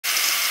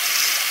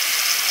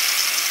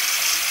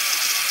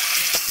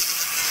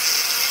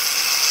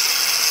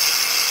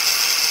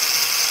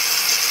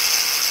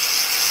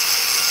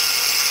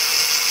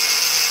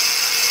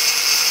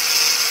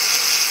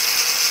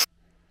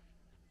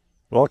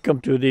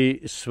Welcome to the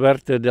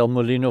Suerte del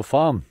Molino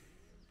farm.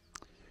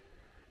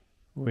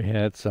 We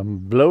had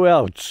some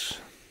blowouts.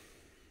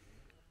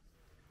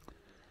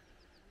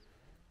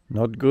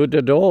 Not good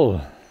at all.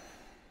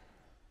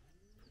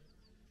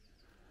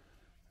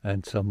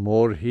 And some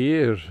more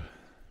here.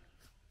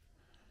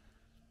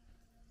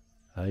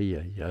 Ay,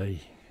 ay, ay.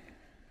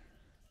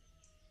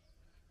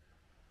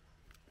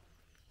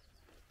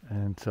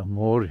 And some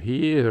more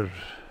here.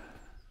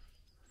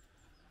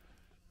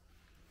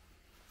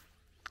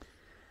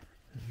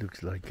 It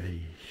looks like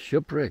a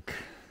shipwreck.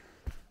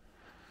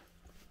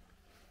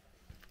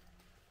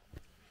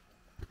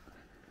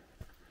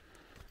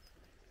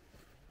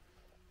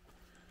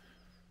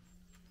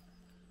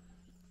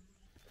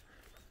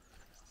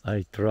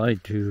 I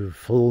tried to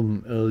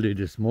film early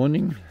this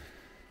morning,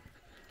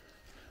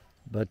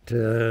 but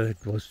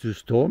it was too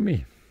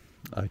stormy.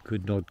 I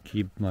could not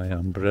keep my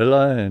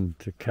umbrella and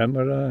the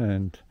camera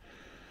and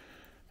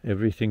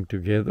everything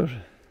together,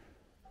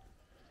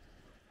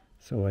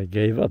 so I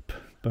gave up.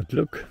 But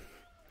look,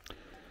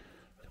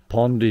 the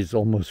pond is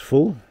almost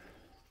full.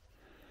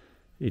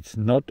 It's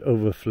not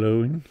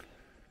overflowing,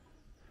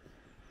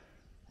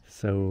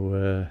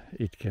 so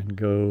it can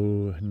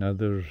go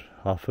another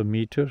half a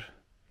meter,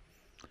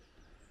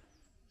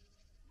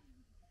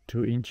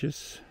 2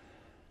 inches.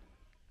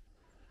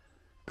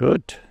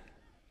 Good.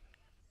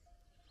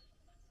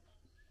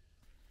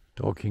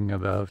 Talking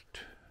about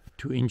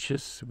 2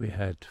 inches, we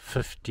had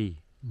 50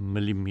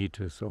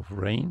 millimeters of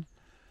rain,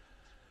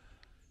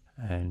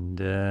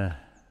 and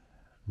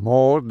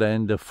more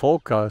than the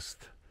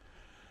forecast.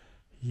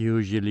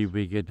 Usually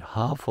we get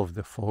half of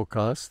the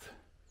forecast.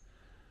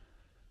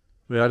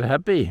 We are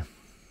happy.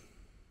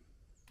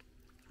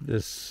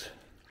 This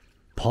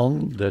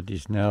pond that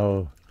is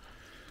now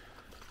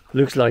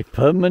looks like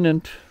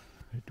permanent.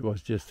 It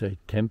was just a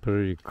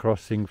temporary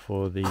crossing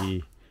for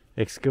the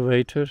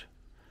excavator.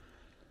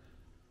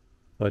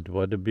 But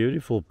what a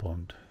beautiful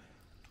pond.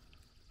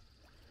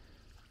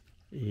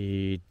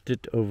 It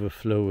did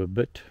overflow a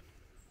bit.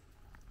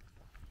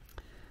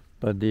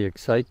 But the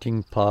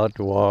exciting part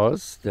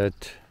was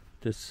that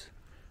this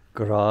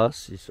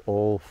grass is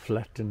all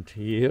flattened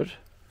here,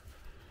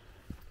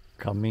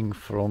 coming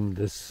from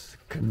this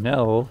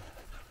canal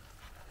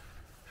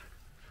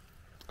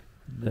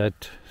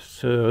that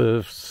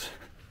serves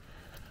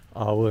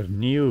our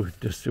new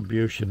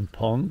distribution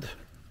pond.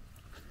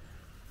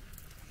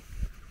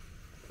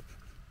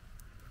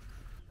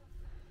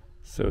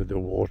 So the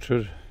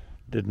water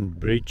didn't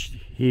breach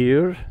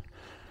here,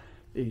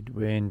 it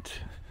went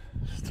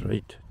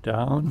straight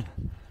down,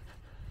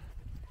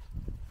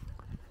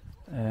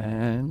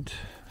 and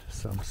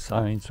some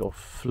signs of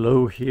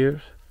flow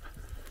here.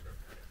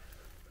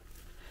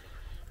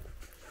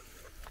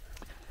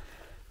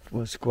 It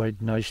was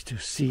quite nice to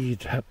see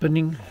it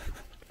happening.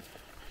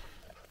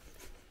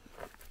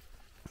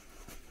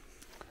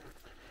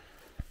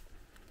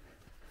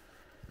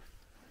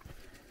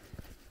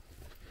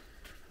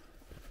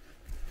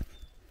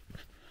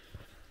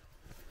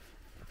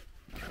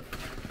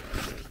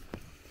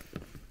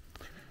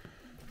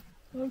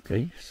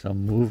 Okay,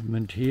 some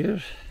movement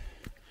here.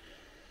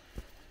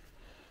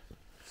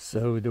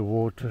 So the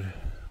water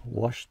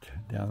washed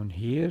down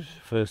here,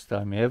 first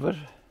time ever,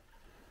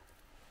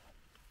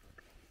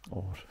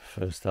 or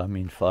first time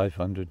in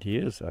 500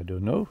 years, I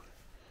don't know.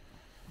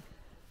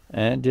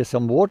 And there's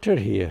some water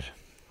here.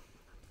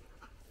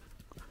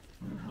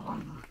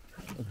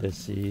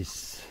 This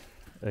is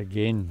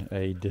again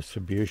a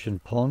distribution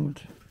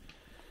pond.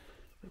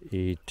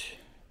 It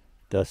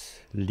does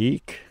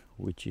leak,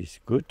 which is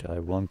good. I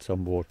want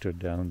some water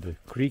down the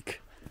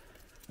creek,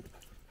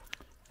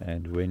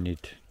 and when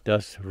it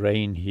does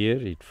rain here,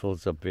 it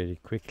fills up very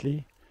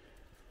quickly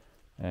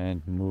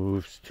and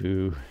moves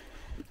to...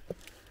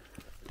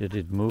 Did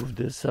it move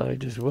this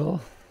side as well?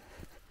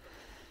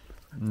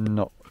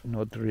 No,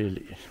 not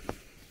really.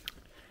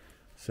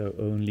 So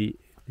only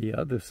the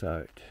other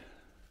side.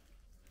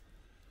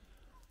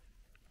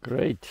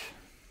 Great.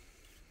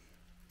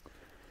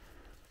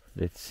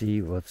 Let's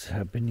see what's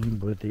happening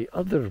with the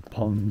other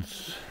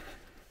ponds.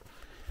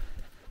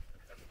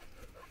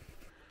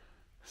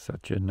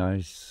 Such a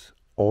nice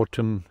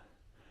autumn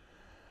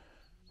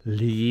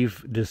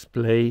leaf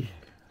display.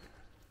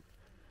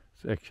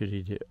 It's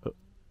actually the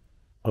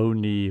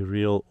only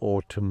real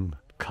autumn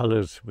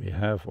colors we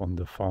have on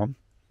the farm.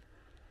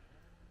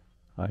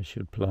 I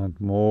should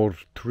plant more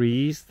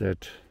trees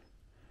that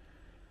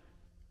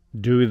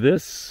do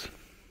this.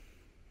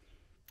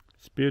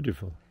 It's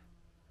beautiful.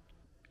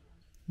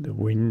 The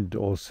wind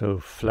also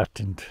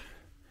flattened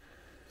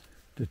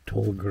the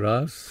tall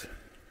grass.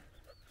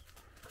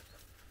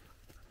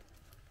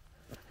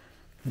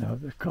 Now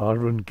the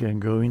carbon can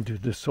go into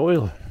the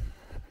soil.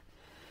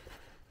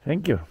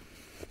 Thank you.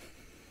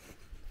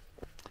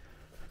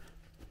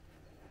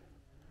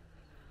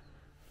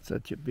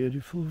 Such a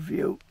beautiful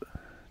view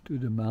to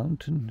the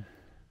mountain.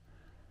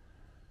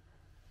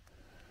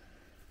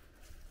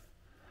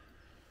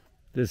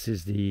 This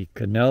is the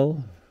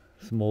canal,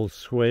 small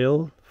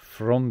swale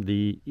from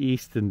the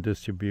eastern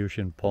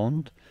distribution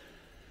pond,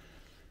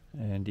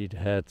 and it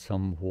had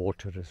some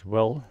water as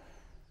well.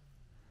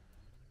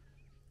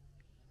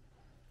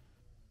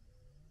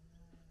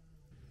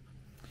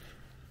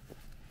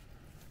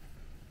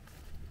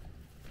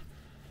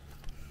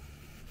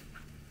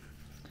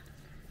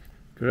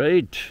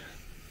 Great.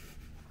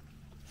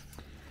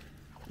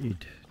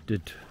 It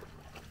did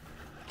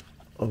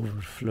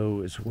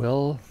overflow as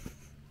well.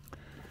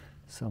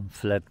 Some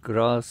flat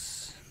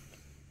grass.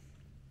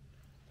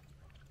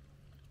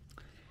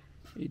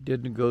 It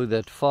didn't go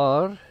that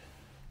far,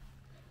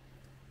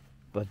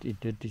 but it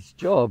did its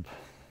job.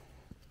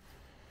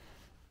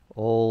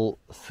 All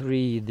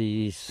three of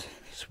these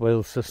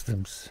swale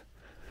systems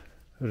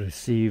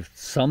received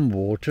some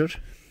water.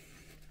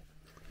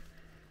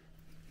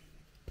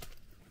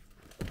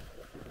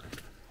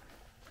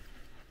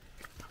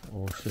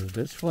 Also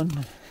this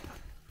one,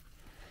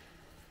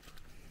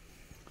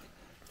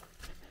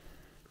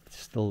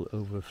 it's still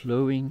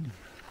overflowing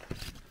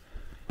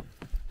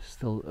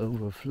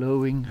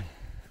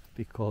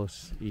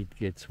because it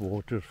gets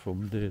water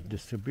from the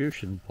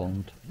distribution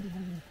pond,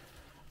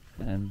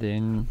 and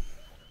then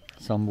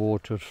some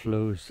water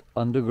flows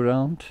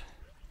underground,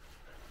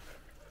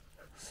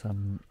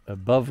 some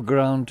above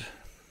ground.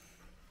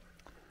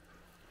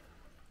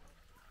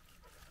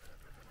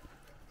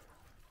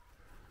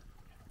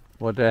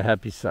 What a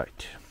happy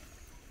sight.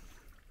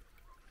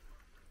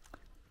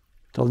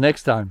 Till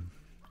next time,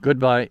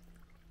 goodbye.